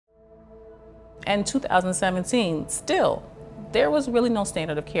In 2017, still, there was really no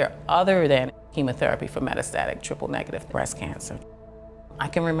standard of care other than chemotherapy for metastatic triple-negative breast cancer. I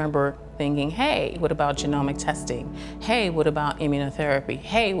can remember thinking, hey, what about genomic testing? Hey, what about immunotherapy?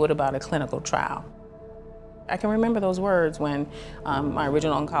 Hey, what about a clinical trial? I can remember those words when my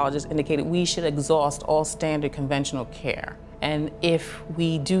original oncologist indicated we should exhaust all standard conventional care. And if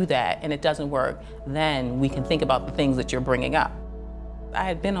we do that and it doesn't work, then we can think about the things that you're bringing up. I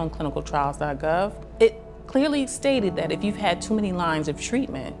had been on clinicaltrials.gov. It clearly stated that if you've had too many lines of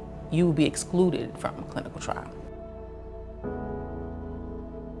treatment, you will be excluded from a clinical trial.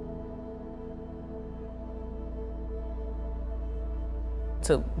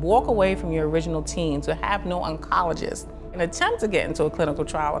 To walk away from your original team, to have no oncologist, and attempt to get into a clinical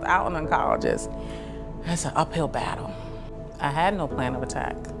trial without an oncologist, it's an uphill battle. I had no plan of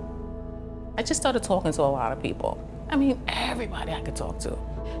attack. I just started talking to a lot of people. I mean, everybody I could talk to.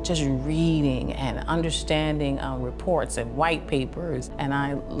 Just reading and understanding reports and white papers. And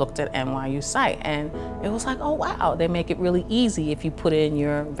I looked at NYU site and it was like, oh wow, they make it really easy if you put in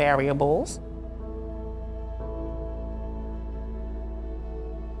your variables.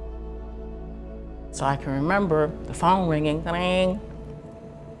 So I can remember the phone ringing, and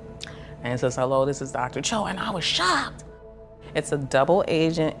it says, hello, this is Dr. Cho, and I was shocked. It's a double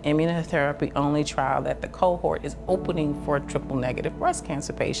agent immunotherapy only trial that the cohort is opening for triple-negative breast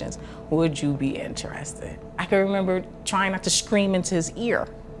cancer patients. Would you be interested? I can remember trying not to scream into his ear.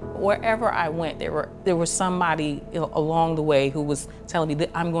 Wherever I went, there was somebody along the way who was telling me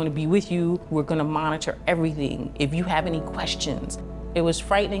that I'm going to be with you, we're going to monitor everything. If you have any questions. It was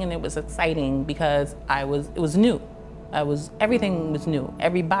frightening and it was exciting because it was new. Everything was new.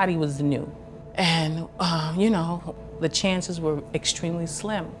 Everybody was new. And, you know, the chances were extremely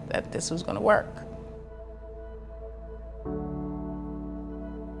slim that this was going to work.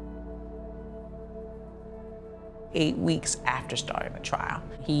 Eight weeks after starting the trial,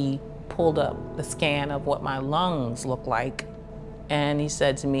 he pulled up the scan of what my lungs looked like, and he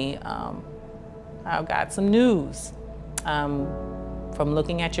said to me, I've got some news. From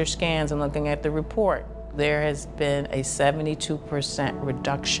looking at your scans and looking at the report, there has been a 72%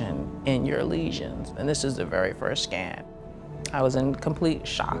 reduction in your lesions. And this is the very first scan. I was in complete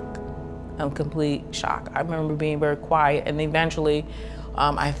shock. I remember being very quiet, and eventually,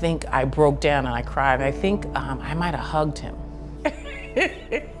 I think I broke down and I cried. I think I might have hugged him.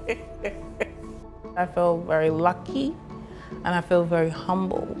 I feel very lucky, and I feel very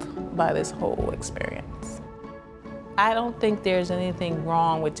humbled by this whole experience. I don't think there's anything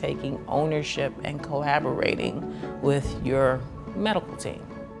wrong with taking ownership and collaborating with your medical team.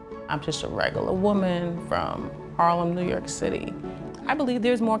 I'm just a regular woman from Harlem, New York City. I believe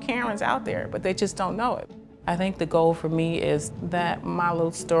there's more Karens out there, but they just don't know it. I think the goal for me is that my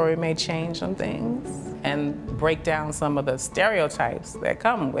little story may change some things and break down some of the stereotypes that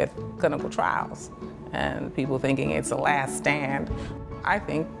come with clinical trials and people thinking it's a last stand. I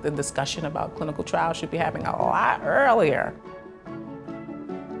think the discussion about clinical trials should be happening a lot earlier.